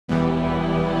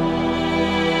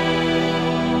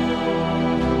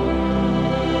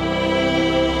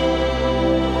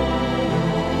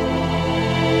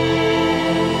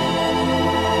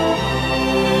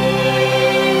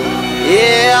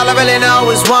I really know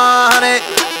is 100,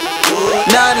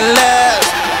 nothing less.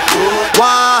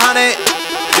 100,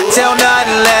 till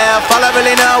nothing left. All I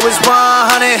really know is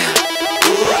 100,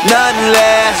 nothing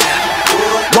less.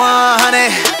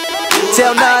 100,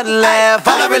 till nothing left.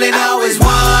 All I really know is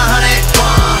 100,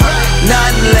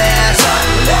 nothing less.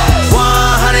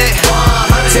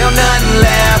 100, till nothing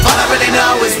left. All I really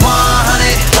know is 100,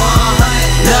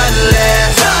 nothing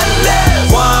less.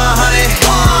 100,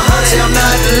 till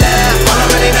nothing left. All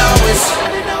I really know is.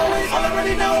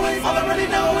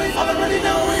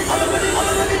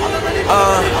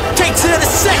 Straight to the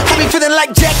set, I be feeling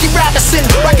like Jackie Robinson,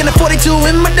 rocking the 42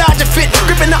 in my Dodger fit,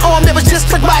 gripping the arm that was just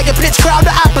like Wire pitch. Crowd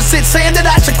the opposite, saying that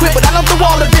I should quit, but I love the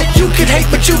wall of it. You can hate,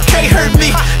 but you can't hurt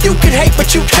me. You can hate,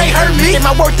 but you can't hurt me. And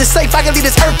my worth is safe, I can leave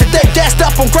this earth today. Gassed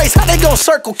up on grace, how they gon'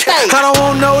 Circle K? I don't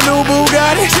want no new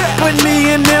Bugatti, put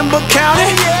me in Emtg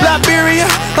County, Liberia,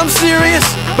 I'm serious.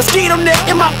 Mosquito net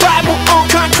in my Bible, on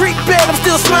concrete bed, I'm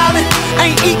still smiling.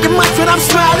 Ain't eating much when I'm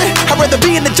smiling. I'd rather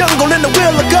be in the jungle in the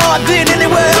will of God than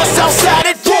anywhere else outside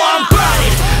it. Boy, I'm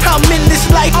burning. I'm in this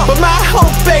life, but my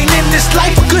hope ain't in this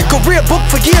life. A good career, book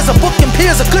for years, a book and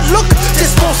peers, a good look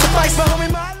just won't suffice for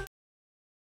homie my life.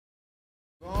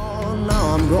 Gone,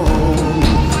 now I'm gone.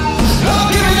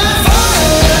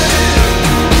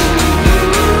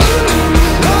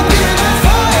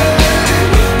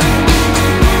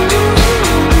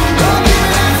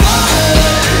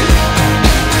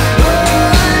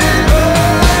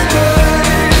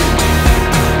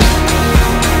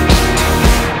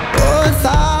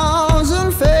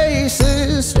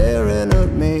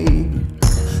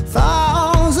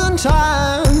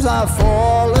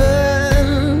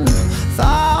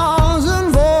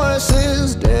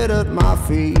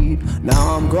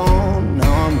 Now I'm gone,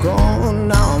 now I'm gone,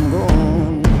 now I'm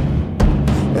gone.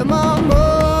 And my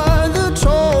mother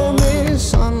told me,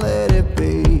 son, let it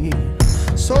be.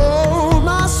 Sold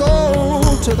my soul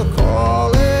to the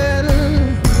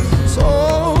calling,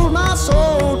 sold my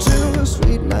soul to a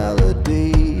sweet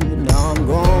melody. Now I'm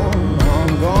gone, now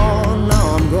I'm gone,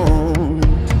 now I'm gone.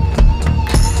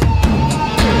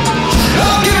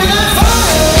 Oh, give me that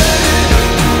fire.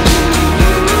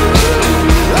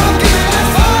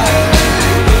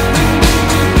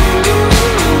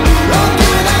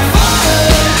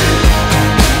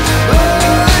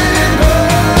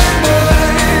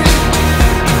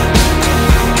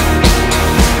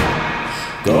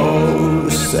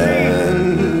 Ghosts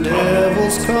and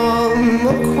devils come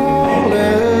a-calling,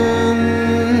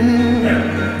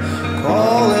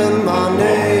 calling my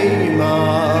name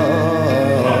out,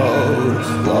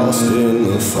 lost in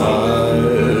the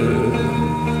fire.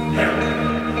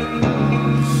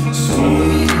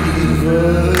 Sweet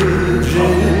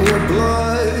virgin, your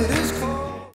blood is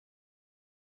cold.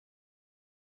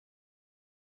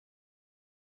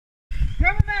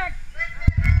 Coming back!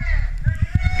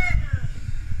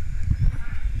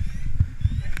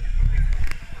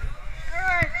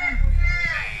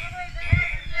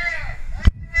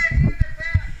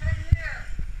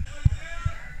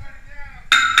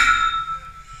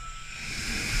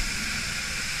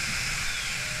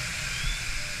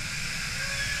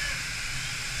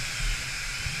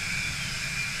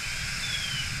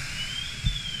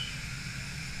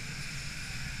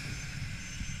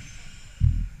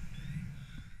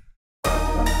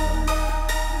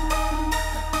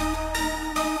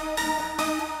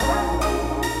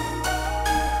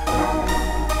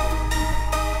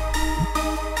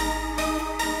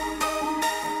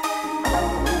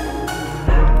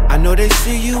 I know they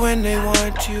see you when they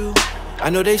want you. I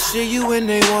know they see you when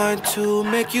they want to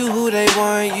make you who they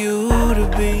want you to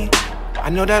be. I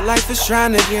know that life is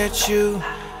trying to get you.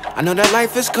 I know that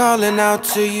life is calling out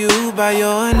to you by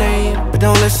your name. But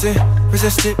don't listen,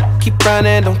 resist it, keep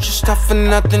running. Don't you stop for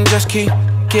nothing, just keep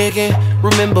kicking.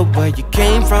 Remember where you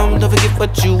came from, don't forget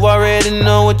what you already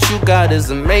know. What you got is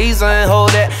amazing,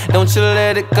 hold it, don't you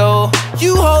let it go.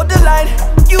 You hold the light,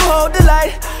 you hold the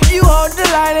light, you hold the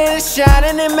light, and it's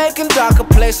shining and making darker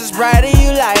places brighter,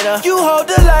 you lighter. You hold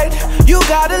the light, you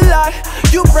got a lot,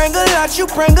 you bring a lot, you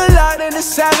bring a lot, and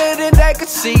it's evident they could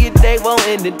see it, they won't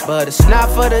end it. But it's not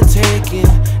for the taking,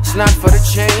 it's not for the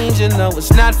changing, no,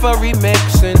 it's not for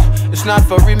remixing, it's not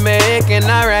for remaking,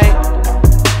 alright.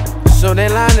 So they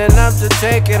lining up to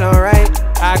take it, alright.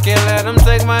 I can't let them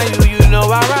take my you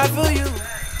know I ride for you.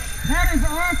 That is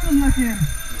awesome looking.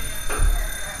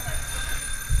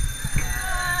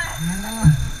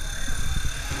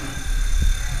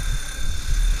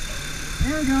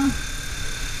 There we go.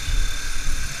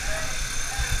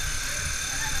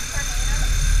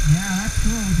 Yeah, that's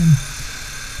cool looking.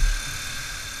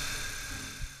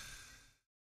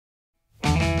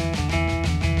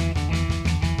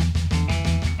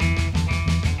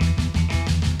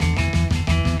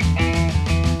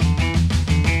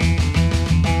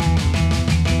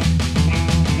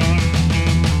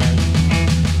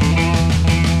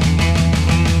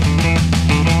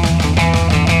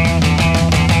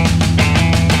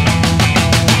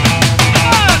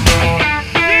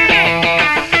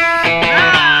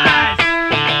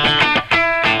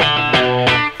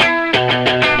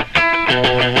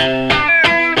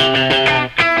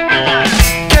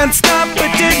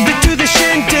 dig me to the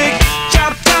shindig.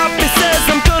 Chop chop, it says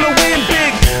I'm gonna win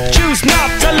big. Choose not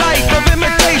a life of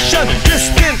imitation.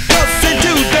 Distant cuts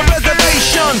into the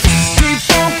reservation.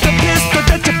 Defunct the pistol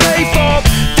that you pay for.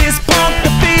 Dispunk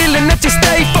the feeling that you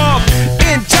stay for.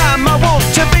 In time I want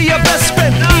to be your best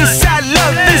friend. Eastside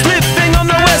love is living on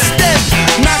the west end.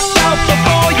 Knocked out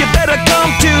before you better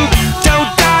come to. Don't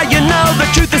die, you know the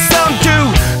truth is some do.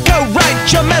 Go write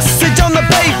your message on the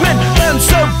pavement. Burn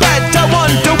so bad I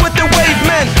wonder what the wave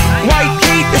meant. White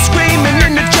heat is screaming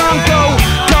in the jungle.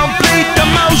 Complete the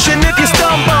motion if you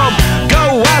stumble.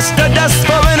 Go ask the dust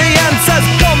for any answers.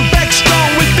 Come back strong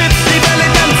with 50 belly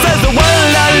dancers. The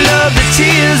world I love, the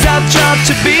tears I've dropped.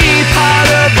 To be part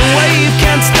of the wave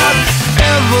can't stop.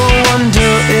 Ever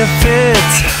wonder if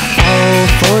it's all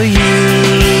for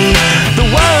you? The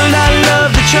world I love,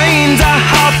 the trains I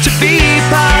hop. To be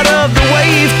part of the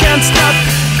wave can't stop.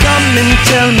 Come and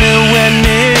tell me when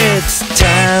it's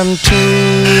time to.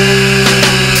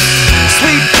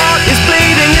 Sweetheart is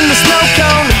bleeding in the snow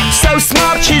cone. So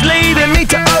smart she's leading me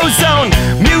to ozone.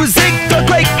 Music, the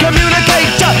great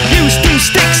communicator. Use 2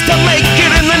 sticks to make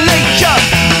it in the nature.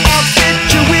 I'll get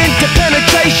you into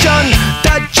penetration.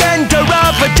 The gender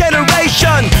of a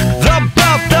generation. The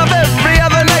birth of every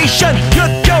other nation.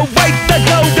 Look your way, the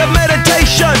code of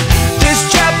meditation. This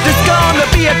chapter's gonna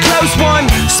be a close one.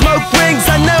 Smoke rings,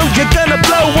 I know you're gonna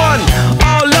blow one.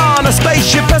 All on a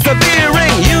spaceship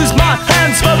persevering. Use my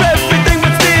hands for everything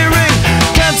but steering.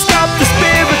 Can't stop the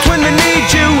spirits when they need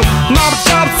you. Mob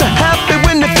tops are happy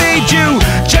when they feed you.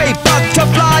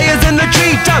 J-butterflies in the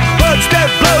treetop. Words that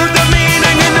blow the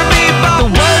meaning in the bebop. The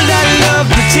world I love,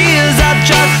 the tears I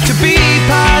drop. To be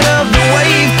part of the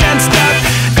wave can't stop.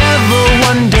 Ever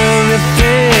wonder if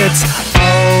it's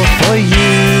all for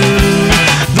you?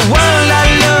 The world I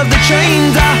love, the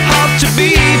trains I hop. To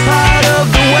be part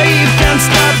of the wave can't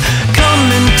stop. Come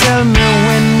and tell me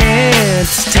when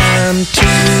it's time to.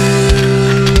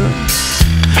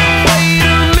 Wait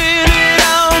a minute,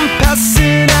 I'm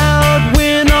passing out,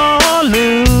 win or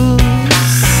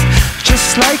lose,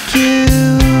 just like you.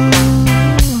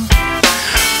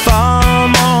 Far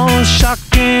more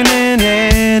shocking than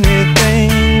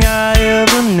anything I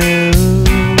ever knew.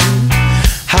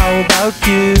 How about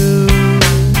you?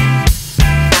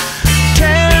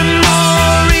 10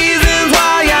 more reasons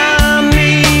why I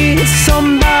need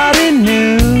somebody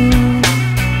new,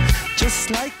 just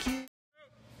like you.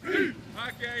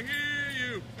 I can hear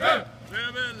you.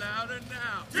 Living louder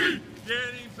now.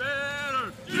 Getting better.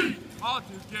 All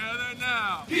together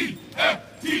now.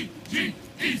 Emtg,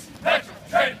 East Metro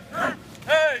Train Group.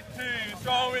 18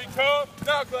 strong we come.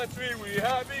 Now class 3 we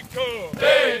have become.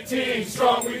 18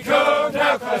 strong we come.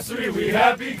 Now class 3 we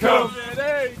have become.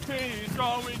 18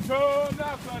 strong we come.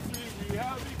 Now class 3 we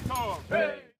have become.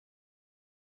 Hey.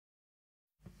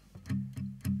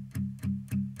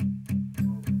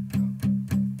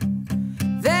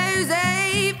 There's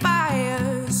a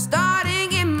fire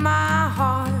starting in my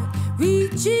heart,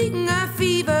 reaching a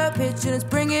fever pitch and it's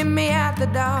bringing me out the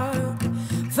dark.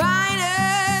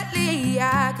 Finally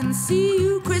I can see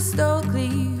you crystal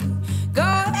clear.